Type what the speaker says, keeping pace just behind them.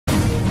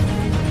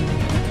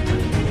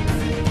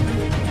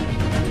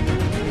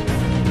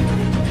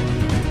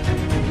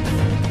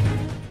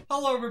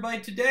Hello everybody,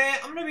 today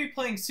I'm going to be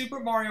playing Super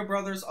Mario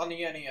Brothers on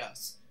the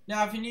NES.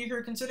 Now if you're new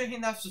here, consider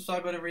hitting that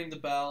subscribe button and ringing the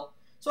bell.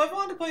 So I've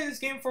wanted to play this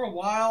game for a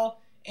while,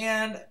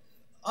 and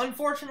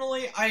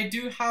unfortunately I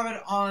do have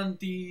it on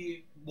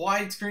the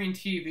widescreen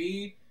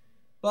TV,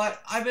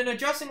 but I've been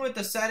adjusting with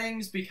the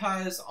settings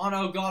because on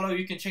Elgato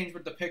you can change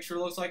what the picture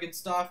looks like and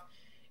stuff,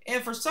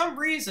 and for some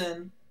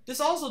reason,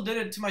 this also did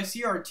it to my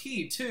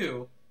CRT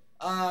too.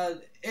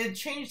 It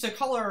changed the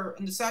color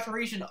and the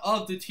saturation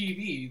of the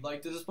TV,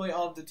 like the display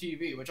of the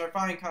TV, which I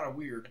find kind of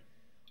weird.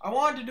 I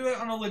wanted to do it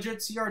on a legit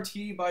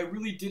CRT, but I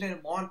really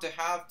didn't want to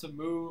have to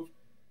move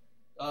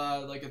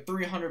like a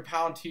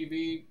 300-pound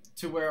TV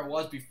to where it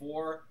was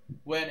before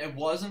when it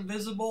wasn't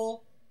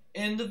visible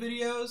in the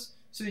videos.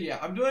 So yeah,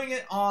 I'm doing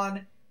it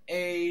on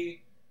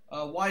a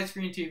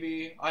widescreen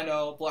TV. I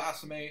know,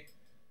 blasphemy.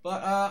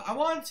 But I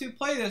wanted to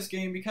play this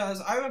game because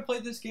I haven't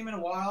played this game in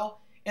a while.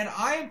 And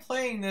I am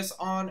playing this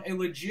on a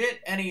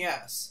legit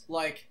NES,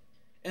 like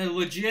a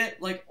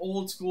legit, like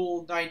old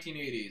school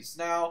 1980s.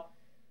 Now,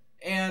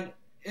 and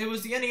it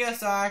was the NES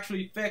that I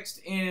actually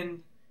fixed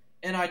in,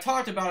 and I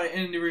talked about it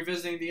in the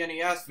Revisiting the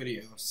NES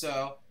video.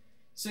 So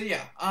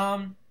yeah,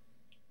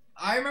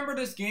 I remember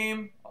this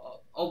game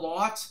a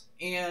lot,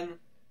 and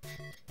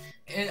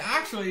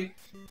actually,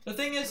 the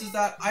thing is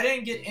that I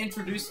didn't get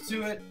introduced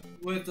to it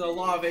with a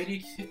lot of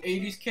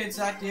 80s kids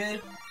that did.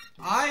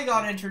 I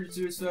got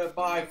introduced to it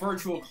by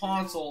Virtual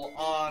Console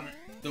on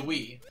the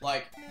Wii.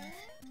 Like,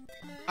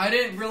 I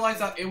didn't realize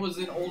that it was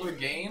an older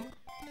game,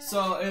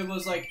 so it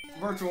was like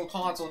Virtual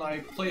Console and I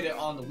played it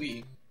on the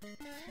Wii.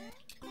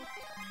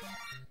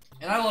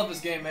 And I love this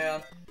game,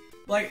 man.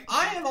 Like,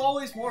 I am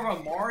always more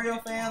of a Mario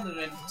fan than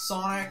a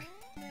Sonic.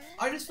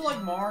 I just feel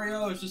like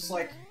Mario is just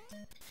like,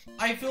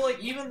 I feel like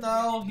even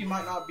though he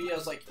might not be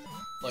as like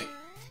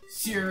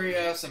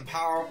serious and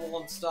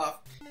powerful and stuff,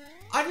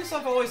 I just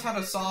have always had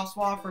a soft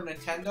spot for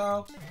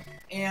Nintendo,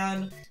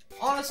 and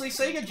honestly,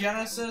 Sega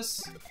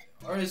Genesis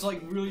is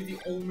like really the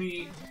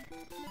only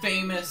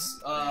famous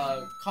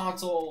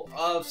console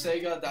of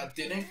Sega that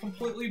didn't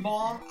completely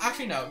bomb.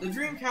 Actually, no, the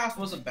Dreamcast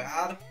wasn't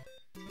bad.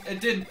 It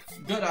did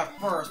good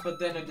at first, but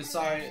then it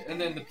decided,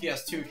 and then the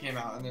PS2 came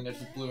out, and then it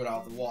just blew it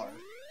out of the water.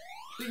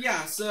 But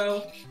yeah,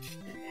 so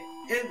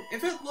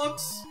if it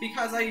looks,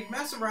 because I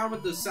mess around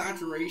with the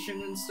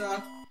saturation and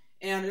stuff.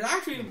 And it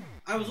actually,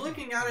 I was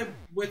looking at it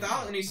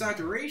without any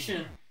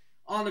saturation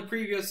on the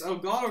previous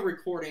Elgato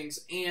recordings,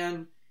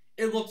 and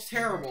it looked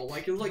terrible.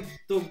 Like, it was like,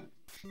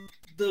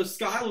 the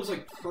sky was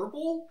like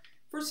purple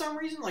for some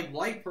reason, like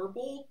light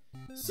purple.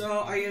 So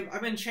I've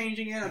been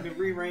changing it, I've been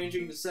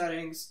rearranging the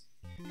settings.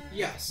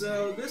 Yeah,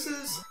 so this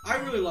is, I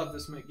really love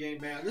this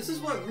game, man. This is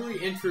what really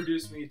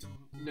introduced me to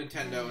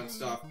Nintendo and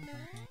stuff.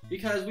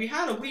 Because we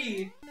had a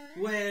Wii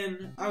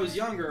when I was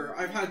younger.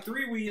 I've had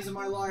 3 Wiis in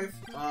my life.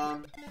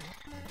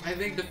 I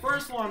think the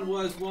first one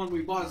was one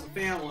we bought as a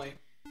family,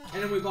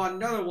 and then we bought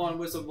another one,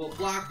 was a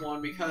black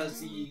one,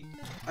 because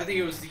I think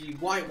it was the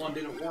white one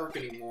didn't work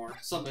anymore.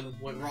 Something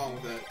went wrong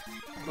with it.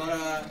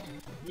 But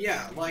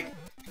yeah, like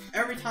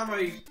every time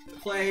I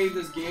play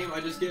this game,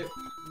 I just get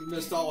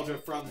nostalgia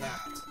from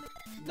that,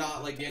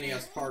 not like the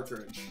NES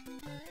cartridge.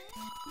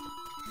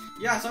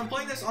 Yeah, so I'm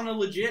playing this on a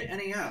legit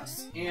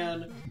NES,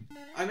 and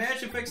I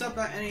managed to fix up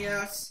that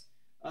NES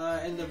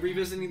in the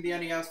Revisiting the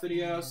NES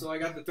video, so I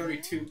got the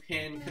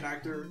 32-pin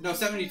connector, no,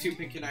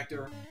 72-pin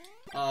connector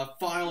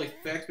finally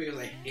fixed because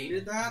I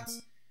hated that.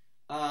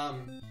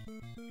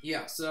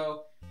 Yeah,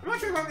 so I'm not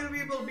sure if I'm going to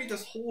be able to beat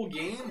this whole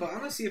game, but I'm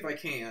going to see if I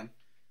can.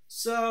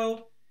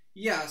 So,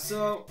 yeah,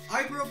 so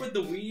I grew up with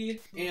the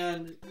Wii,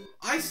 and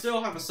I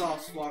still have a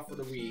soft spot for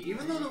the Wii,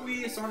 even though the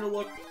Wii is starting to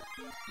look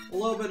a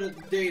little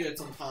bit dated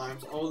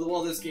sometimes. Oh,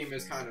 well, this game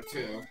is kind of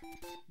too.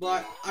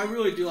 But I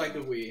really do like the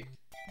Wii.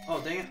 Oh,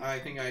 dang it, I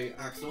think I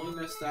accidentally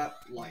missed that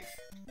life.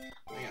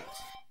 Dang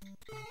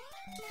it.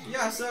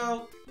 Yeah,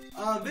 so,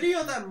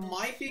 video that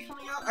might be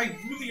coming out, I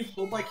really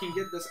hope I can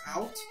get this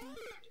out.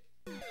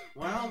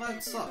 Well,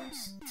 that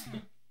sucks.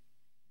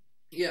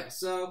 Yeah,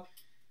 so,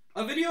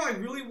 a video I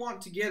really want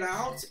to get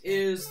out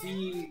is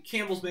the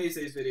Campbell's Maze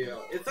Days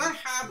video. If that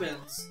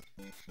happens,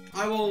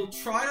 I will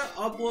try to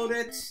upload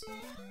it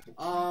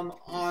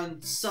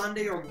on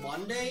Sunday or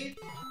Monday,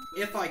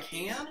 if I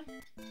can,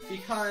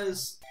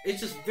 because it's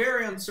just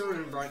very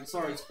uncertain right now.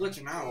 Sorry, it's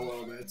glitching out a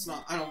little bit. It's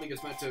not, I don't think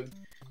it's meant to,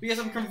 because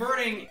I'm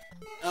converting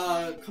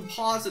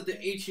composite to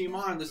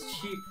HDMI on this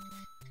cheap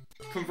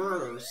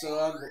converter,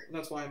 so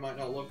that's why it might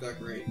not look that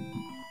great.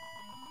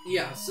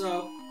 Yeah,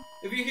 so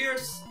if you hear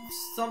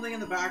something in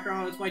the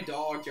background, it's my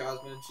dog,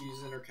 Jasmine.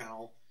 She's in her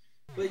kennel.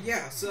 But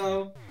yeah,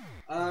 so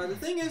the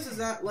thing is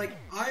that, like,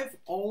 I've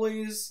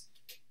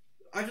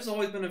just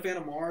always been a fan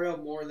of Mario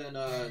more than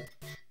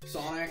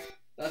Sonic.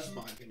 That's just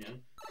my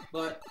opinion.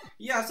 But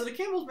yeah, so the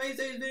Campbell's Maze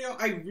Days video,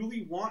 I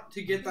really want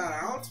to get that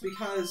out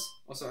because,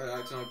 oh sorry, I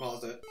accidentally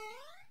paused it.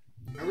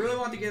 I really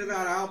want to get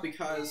that out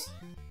because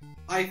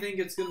I think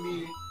it's gonna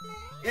be,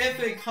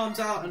 if it comes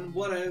out and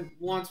what I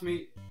want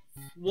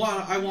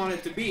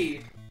it to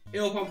be,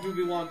 it'll probably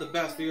be one of the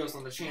best videos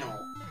on the channel.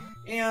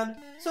 And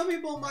some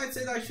people might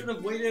say that I should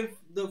have waited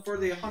for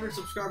the 100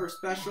 subscriber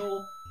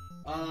special,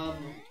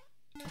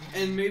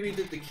 and maybe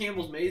did the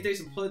Campbell's Maze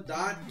Days and put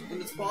that in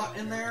the spot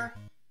in there.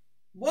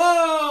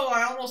 Whoa!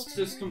 I almost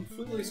just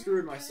completely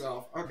screwed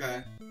myself.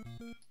 Okay.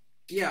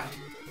 Yeah,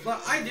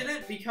 but I did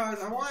it because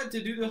I wanted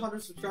to do the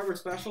 100 subscriber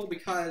special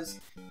because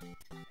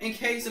in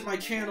case if my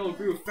channel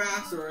grew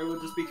faster, it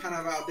would just be kind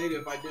of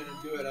outdated if I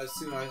didn't do it as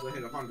soon as I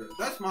hit 100.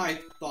 That's my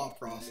thought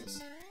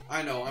process.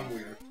 I know, I'm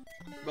weird.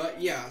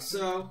 But yeah,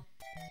 so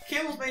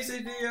Campbell's Maze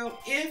Day video,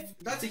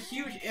 that's a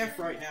huge if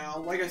right now,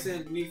 like I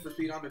said in the Need for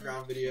Speed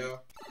Underground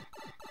video,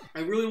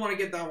 I really want to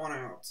get that one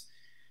out.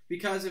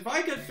 Because if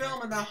I could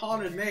film in that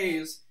haunted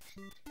maze,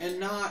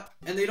 and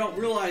they don't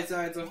realize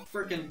that it's a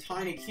freaking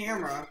tiny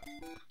camera,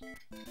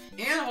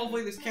 and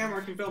hopefully this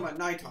camera can film at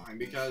nighttime,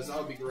 because that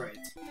would be great.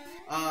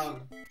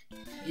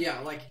 Yeah,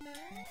 like,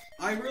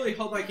 I really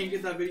hope I can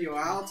get that video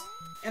out.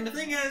 And the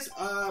thing is,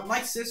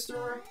 my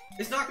sister,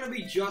 it's not going to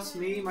be just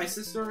me, my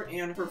sister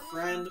and her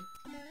friend,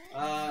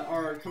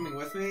 are coming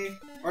with me,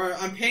 or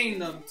I'm paying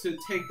them to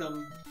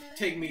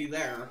take me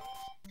there,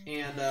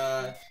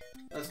 and,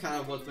 that's kind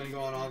of what's been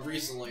going on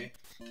recently.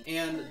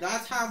 And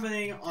that's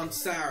happening on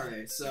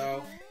Saturday,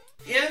 so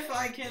if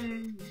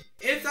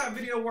that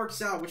video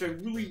works out, which I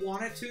really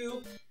want it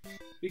to,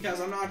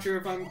 because I'm not sure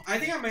if I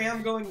think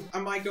I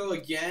might go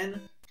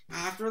again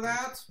after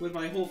that with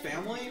my whole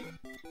family,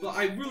 but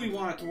I really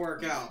want it to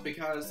work out,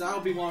 because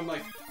that'll be one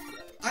of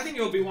I think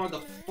it'll be one of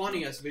the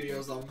funniest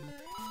videos on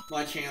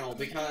my channel,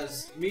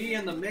 because me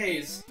and the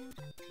maze,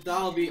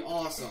 that'll be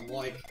awesome.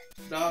 Like,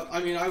 I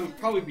mean, I would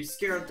probably be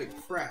scared to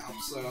crap,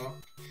 so.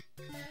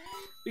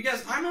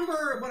 Because I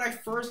remember when I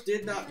first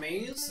did that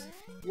maze,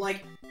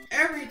 like,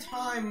 every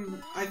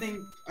time I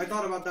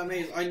thought about that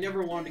maze, I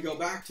never wanted to go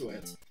back to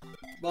it.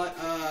 But,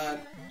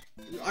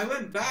 I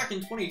went back in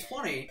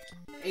 2020,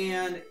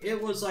 and it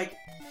was, like,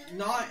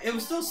 it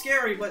was still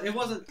scary, but it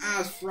wasn't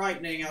as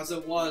frightening as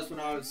it was when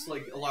I was,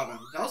 like, 11.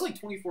 That was, like,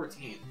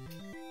 2014.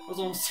 That was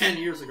almost 10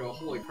 years ago,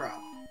 holy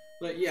crap.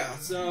 But, yeah,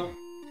 so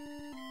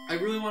I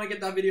really want to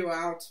get that video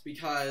out,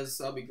 because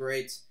that'll be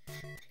great.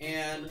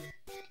 And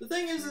the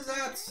thing is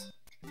that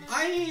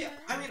I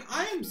mean,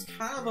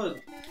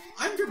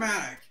 I'm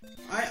dramatic.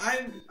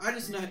 I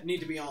just need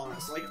to be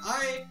honest. Like,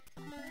 I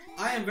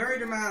am very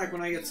dramatic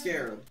when I get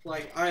scared.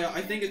 Like,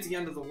 I think it's the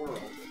end of the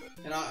world.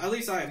 And at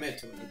least I admit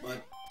to it,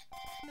 but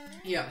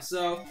yeah,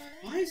 so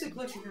why is it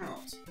glitching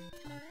out?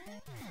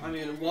 I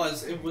mean,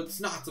 it's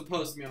not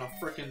supposed to be on a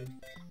frickin'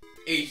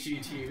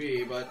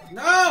 HGTV, but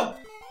no!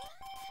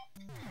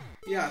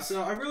 Yeah,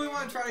 so I really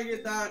want to try to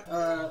get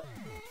that,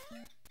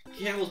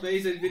 Campbell's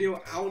Maze Day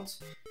video out,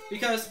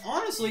 because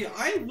honestly,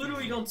 I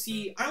only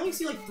see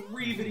like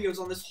 3 videos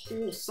on this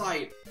whole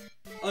site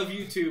of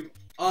YouTube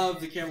of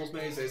the Campbell's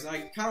Maze Days, and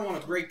I kind of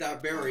want to break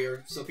that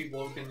barrier so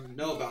people can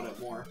know about it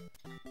more.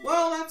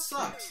 Well, that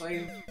sucks.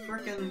 I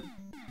frickin'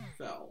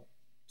 fell.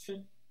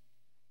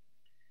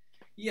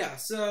 Yeah,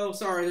 so,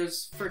 sorry,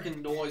 there's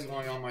frickin' noise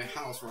going on in my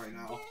house right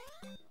now.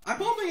 I'm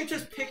hoping it's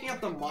just picking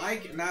up the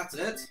mic and that's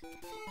it.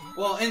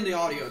 Well, in the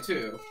audio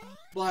too.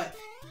 But,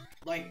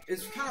 like,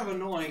 it's kind of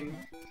annoying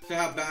to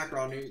have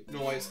background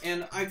noise.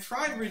 And I've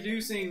tried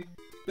reducing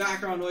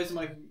background noise in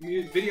my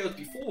videos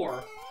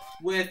before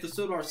with the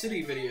Sodar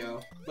City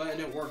video, but it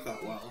didn't work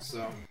that well,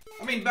 so.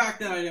 I mean, back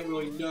then I didn't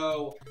really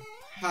know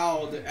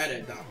how to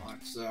edit that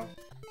much, so.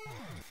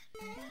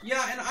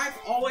 Yeah, and I've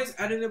always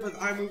edited with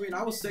iMovie, and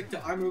I will stick to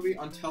iMovie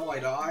until I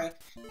die,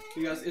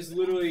 because it's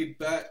literally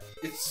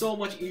it's so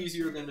much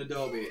easier than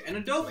Adobe, and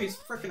Adobe is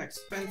freaking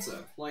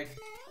expensive. Like,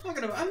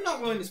 I'm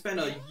not willing to spend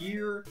a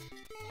year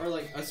or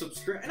like a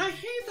subscription, and I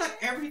hate that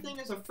everything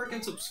is a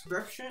freaking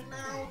subscription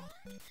now.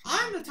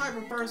 I'm the type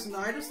of person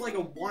that I just like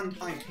a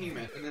one-time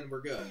payment, and then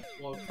we're good.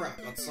 Well, crap,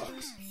 that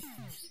sucks.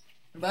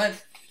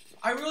 But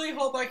I really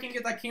hope I can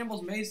get that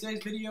Campbell's Maze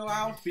Days video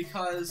out,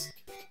 because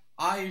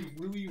I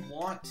really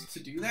want to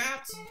do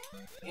that,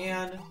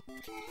 and,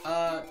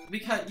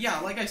 because, yeah,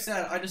 like I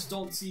said, I just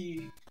don't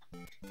see,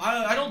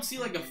 I don't see,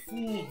 like, a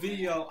full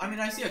video. I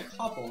mean, I see a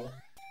couple,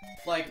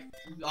 like,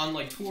 on,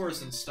 like,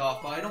 tours and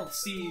stuff, but I don't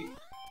see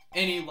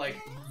any, like,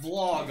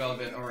 vlog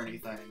of it or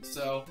anything,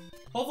 so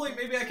hopefully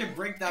maybe I can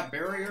break that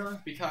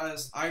barrier,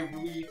 because I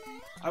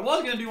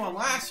was gonna do one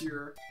last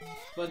year,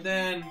 but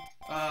then,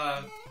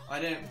 I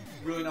didn't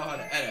really know how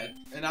to edit,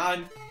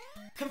 and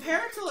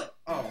compared to, like,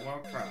 oh,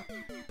 well, crap.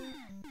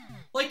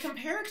 Like,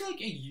 compared to,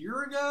 like, a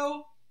year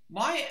ago,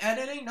 my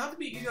editing, not to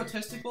be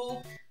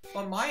egotistical,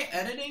 but my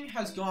editing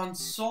has gone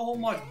so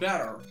much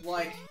better.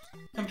 Like,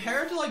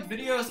 compared to, like,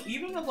 videos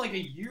even of, like,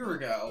 a year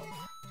ago,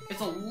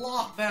 it's a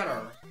lot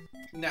better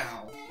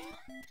now.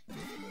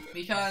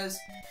 Because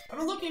I've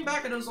been looking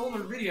back at those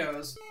older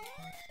videos,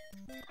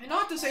 and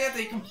not to say that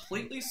they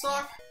completely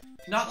suck,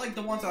 not like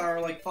the ones that are,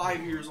 like,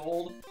 5 years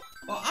old,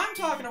 but I'm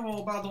talking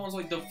about the ones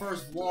like the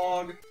first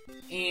vlog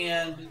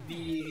and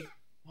the...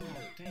 Oh,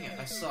 dang it,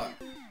 I suck.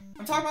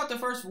 I'm talking about the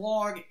first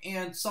vlog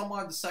and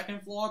somewhat the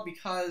second vlog,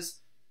 because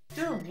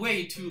they're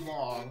way too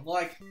long.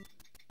 Like...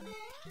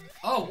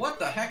 Oh, what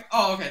the heck?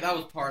 Oh, okay, that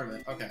was part of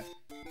it. Okay.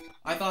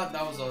 I thought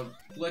that was a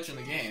glitch in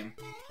the game.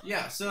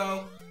 Yeah,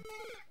 so...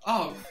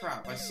 Oh,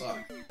 crap, I suck.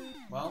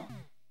 Well...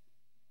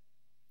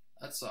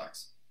 That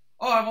sucks.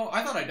 Oh,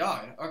 I thought I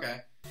died.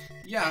 Okay.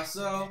 Yeah,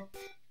 so...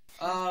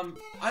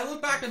 I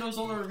look back at those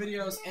older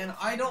videos, and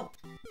I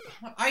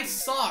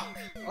suck!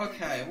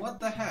 Okay, what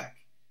the heck?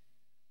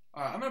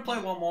 Alright, I'm gonna play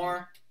one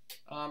more.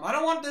 I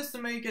don't want this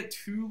to make it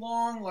too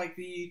long, like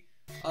the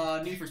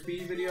Need for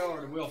Speed video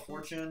or the Wheel of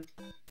Fortune.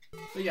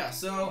 But yeah,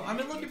 so I've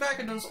been looking back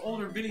at those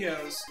older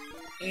videos,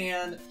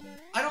 and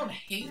I don't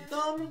hate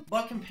them,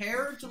 but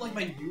compared to like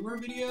my newer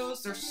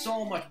videos, they're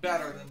so much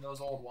better than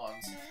those old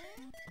ones.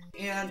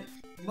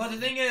 But the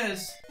thing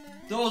is,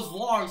 those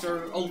vlogs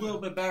are a little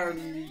bit better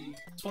than the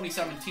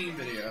 2017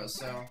 videos,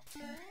 so...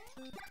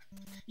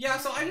 Yeah,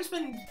 so I just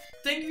been...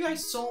 Thank you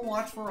guys so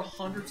much for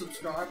 100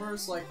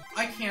 subscribers, like,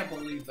 I can't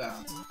believe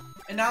that.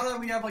 And now that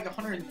we have like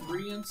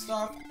 103 and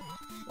stuff,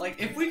 like,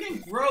 if we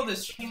can grow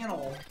this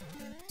channel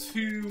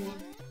to,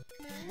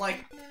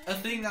 like, a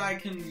thing that I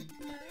can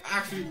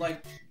actually,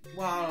 like,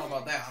 well, I don't know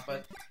about that,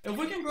 but if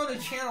we can grow the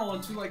channel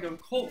into, like, a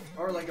cult,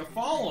 or, like, a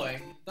following,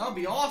 that would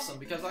be awesome,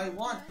 because I would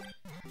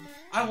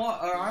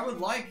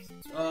like,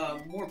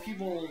 more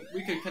people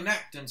we could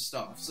connect and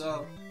stuff,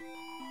 so,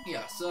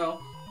 yeah,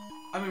 so,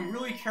 I've been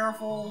really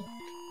careful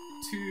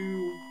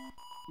to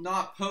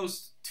not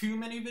post too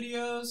many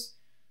videos,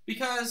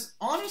 because,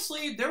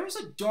 honestly, there was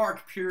a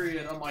dark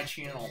period on my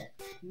channel,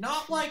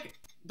 not like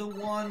the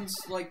ones,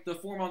 like, the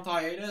 4-month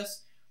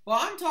hiatus,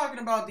 but I'm talking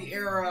about the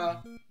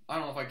era, I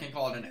don't know if I can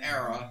call it an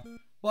era,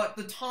 but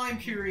the time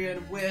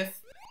period with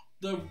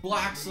the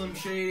Black Slim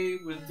Shady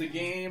with the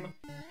game,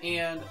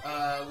 and,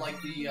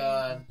 like, the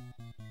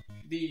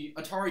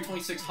Atari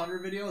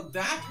 2600 video,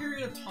 that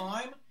period of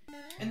time,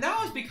 and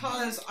that was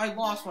because I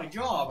lost my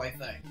job, I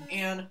think,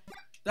 and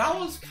that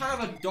was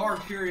kind of a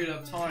dark period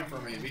of time for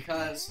me,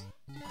 because,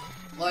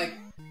 like,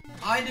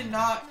 I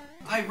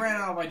ran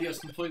out of ideas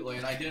completely,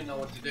 and I didn't know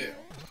what to do,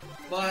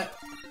 but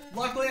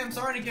luckily I'm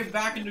starting to get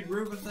back into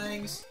groove of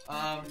things.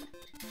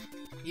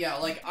 Yeah,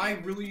 like, I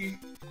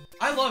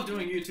love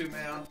doing YouTube,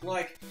 man,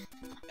 like,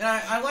 and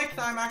I like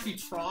that I'm actually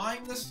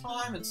trying this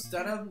time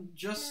instead of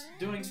just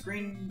doing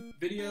screen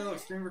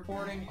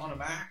recording on a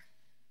Mac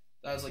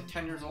that was like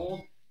 10 years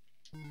old.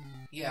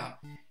 Yeah,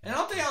 and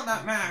I'll update on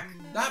that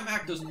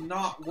Mac does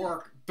not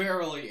work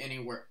barely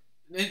anywhere.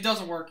 It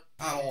doesn't work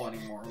at all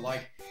anymore,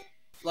 like,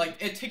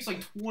 it takes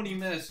like 20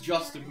 minutes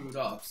just to boot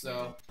up,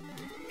 so.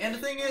 And the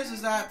thing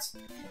is that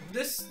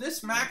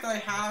this Mac that I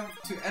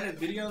have to edit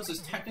videos is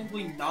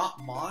technically not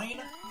mine.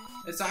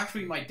 It's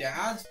actually my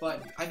dad's,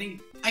 but I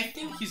think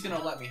he's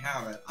gonna let me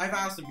have it. I've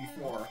asked him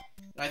before,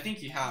 and I think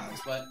he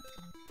has, but,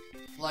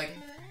 like,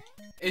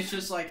 it's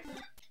just like,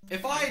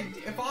 if I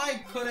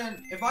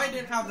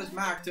didn't have this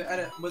Mac to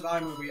edit with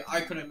iMovie,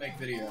 I couldn't make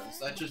videos.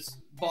 That's just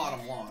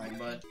bottom line,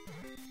 but,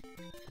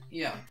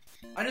 yeah.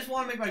 I just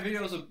want to make my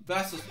videos as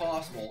best as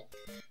possible.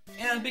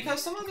 And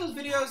because some of those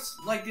videos,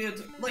 I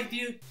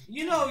think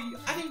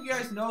you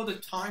guys know the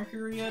time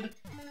period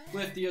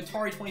with the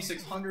Atari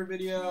 2600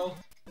 video,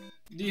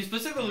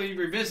 specifically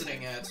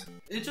revisiting it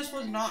just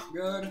was not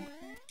good,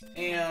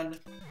 and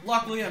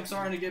luckily I'm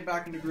starting to get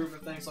back into groove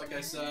of things, like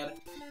I said.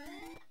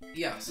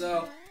 Yeah,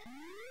 so,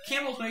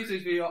 Campbell's Maze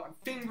Days video,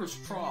 fingers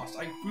crossed,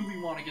 I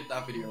really want to get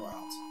that video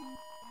out.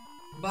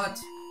 But,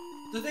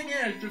 the thing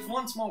is, there's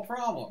one small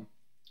problem.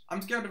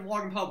 I'm scared to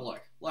vlog in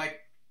public. Like,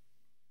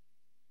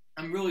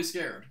 I'm really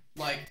scared.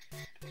 Like,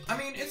 I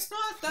mean, it's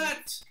not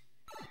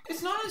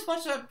as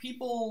much that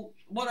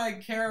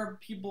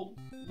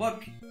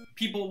what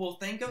people will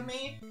think of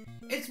me.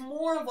 It's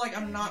more of like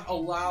I'm not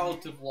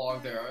allowed to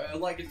vlog there.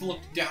 Like, it's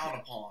looked down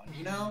upon,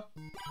 you know?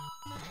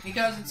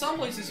 Because in some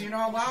places you're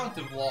not allowed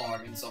to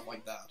vlog and stuff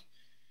like that.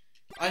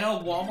 I know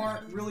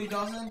Walmart really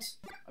doesn't.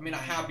 I mean, I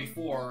have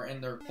before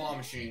in their claw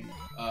machine,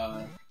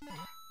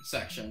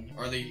 section,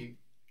 or the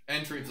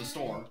entry of the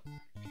store.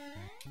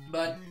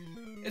 But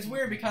it's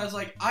weird because,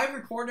 like, I've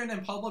recorded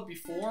in public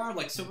before,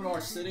 like Silver Dollar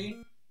City.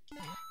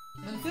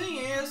 And the thing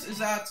is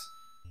that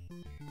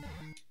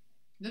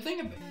the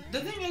thing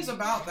is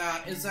about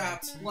that is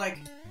that like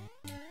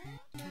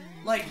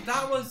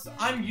that was,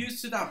 I'm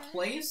used to that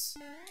place,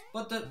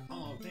 but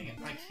oh dang it,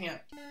 I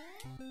can't.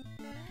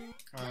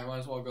 Alright, might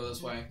as well go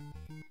this way.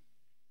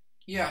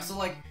 Yeah, so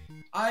like,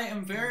 I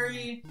am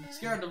very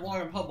scared to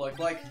vlog in public.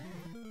 Like,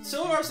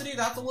 Silver City,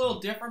 that's a little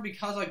different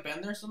because I've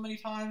been there so many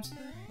times.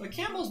 But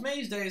Campbell's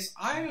Maze Days,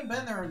 I haven't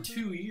been there in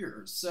 2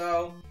 years,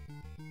 so.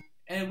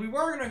 And we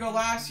were gonna go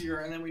last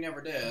year, and then we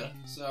never did,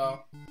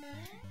 so.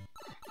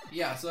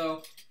 Yeah,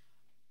 so.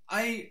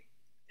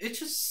 It's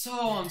just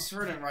so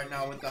uncertain right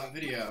now with that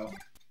video.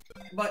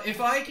 But if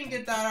I can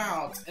get that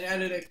out and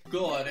edit it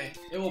good,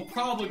 it will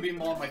probably be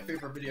one of my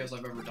favorite videos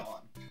I've ever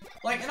done.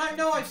 Like, and I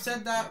know I've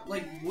said that,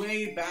 like,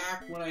 way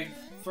back when I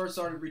first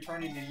started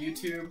returning to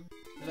YouTube,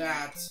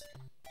 that,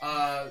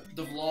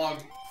 the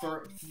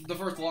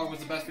first vlog was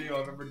the best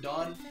video I've ever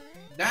done.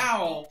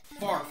 Now,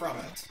 far from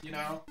it, you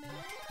know?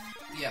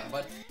 Yeah,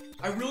 but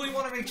I really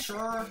want to make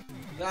sure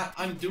that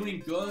I'm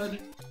doing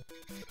good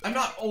I'm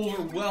not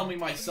overwhelming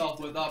myself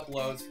with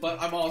uploads,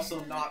 but I'm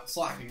also not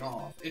slacking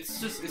off. It's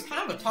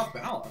kind of a tough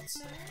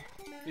balance.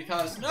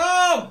 Because,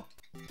 no!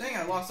 Dang,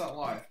 I lost that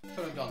life.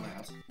 Could have done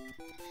that.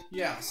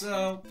 Yeah,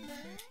 so,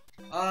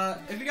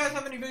 if you guys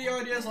have any video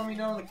ideas, let me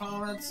know in the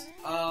comments.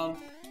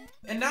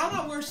 And now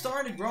that we're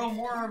starting to grow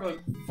more of a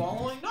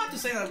following, not to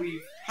say that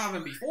we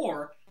haven't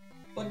before,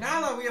 but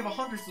now that we have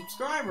 100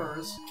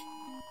 subscribers,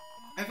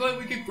 I feel like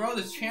we could grow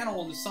this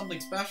channel into something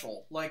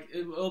special. Like,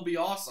 it'll be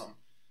awesome.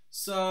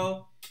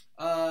 So,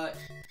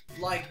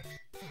 like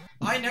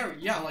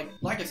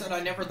I said, I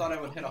never thought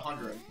I would hit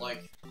 100.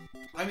 Like,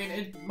 I mean,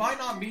 it might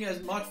not be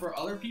as much for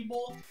other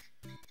people,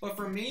 but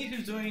for me,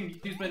 who's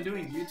been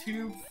doing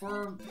YouTube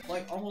for,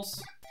 like,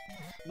 almost,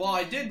 well,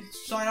 I did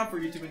sign up for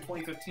YouTube in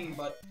 2015,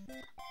 but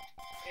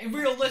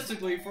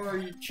realistically, for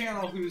a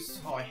channel who's,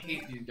 oh, I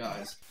hate these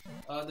guys,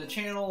 the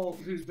channel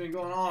who's been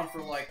going on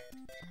for, like,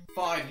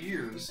 5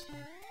 years.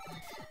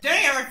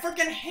 Damn, I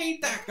freaking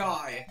hate that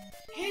guy!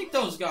 Hate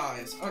those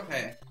guys!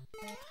 Okay.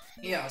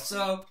 Yeah,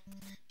 so,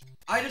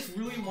 I just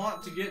really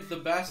want to get the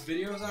best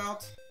videos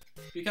out,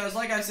 because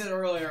like I said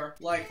earlier,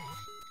 like,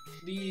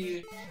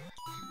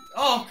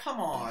 oh, come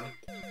on!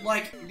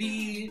 Like,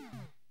 the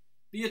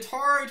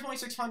Atari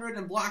 2600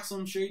 and Black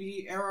Slim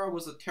Shady era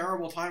was a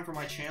terrible time for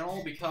my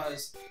channel,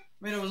 because, I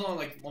mean, it was only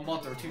like a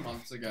month or 2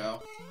 months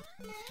ago,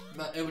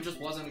 but it just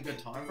wasn't a good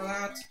time for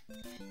that.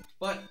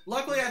 But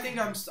luckily, I think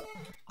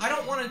I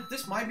don't want to,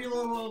 this might be a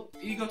little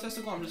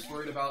egotistical, I'm just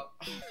worried about,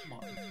 oh, come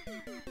on.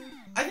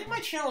 I think my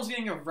channel is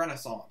getting a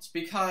renaissance,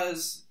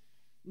 because,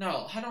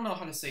 no, I don't know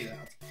how to say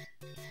that.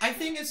 I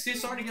think it's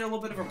starting to get a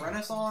little bit of a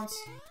renaissance,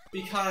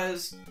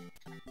 because,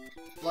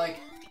 like,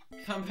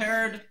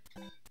 compared,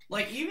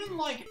 like, even,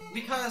 like,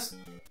 because,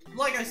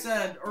 like I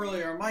said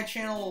earlier, my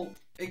channel,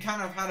 it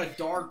kind of had a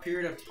dark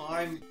period of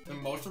time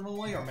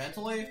emotionally or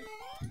mentally.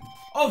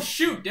 Oh,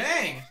 shoot,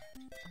 dang!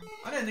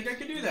 I didn't think I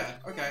could do that.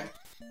 Okay.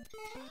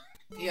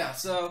 Yeah,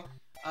 so,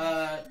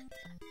 oh,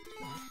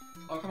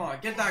 come on,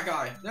 get that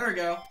guy. There we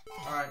go.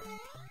 Alright.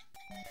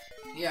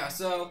 Yeah,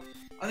 so,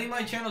 I think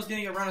my channel's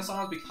getting a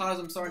renaissance because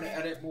I'm starting to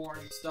edit more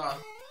and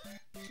stuff.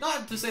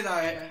 Not to say that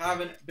I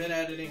haven't been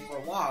editing for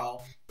a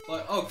while,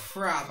 but, oh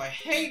crap, I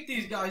hate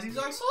these guys. These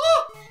guys,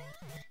 oh!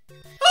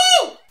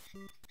 Oh!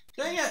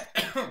 Dang it!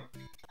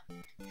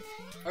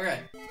 Okay.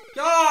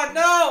 God,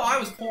 no! I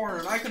was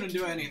cornered. I couldn't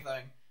do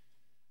anything.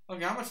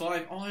 Okay, how much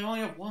life? Oh, I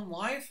only have 1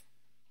 life?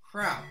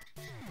 Crap.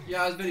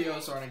 Yeah, this video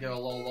is starting to get a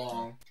little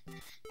long.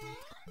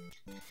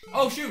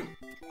 Oh, shoot!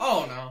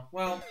 Oh, no.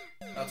 Well,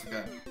 that's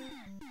okay.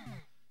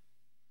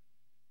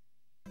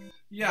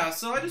 Yeah,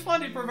 so I just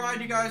wanted to provide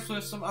you guys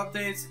with some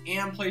updates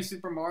and play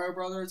Super Mario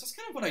Brothers. That's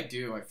kind of what I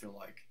do, I feel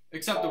like.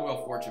 Except the Wheel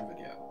of Fortune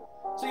video.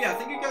 So yeah,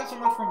 thank you guys so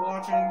much for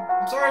watching.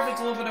 I'm sorry if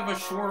it's a little bit of a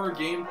shorter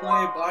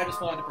gameplay, but I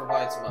just wanted to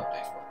provide some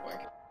updates for you.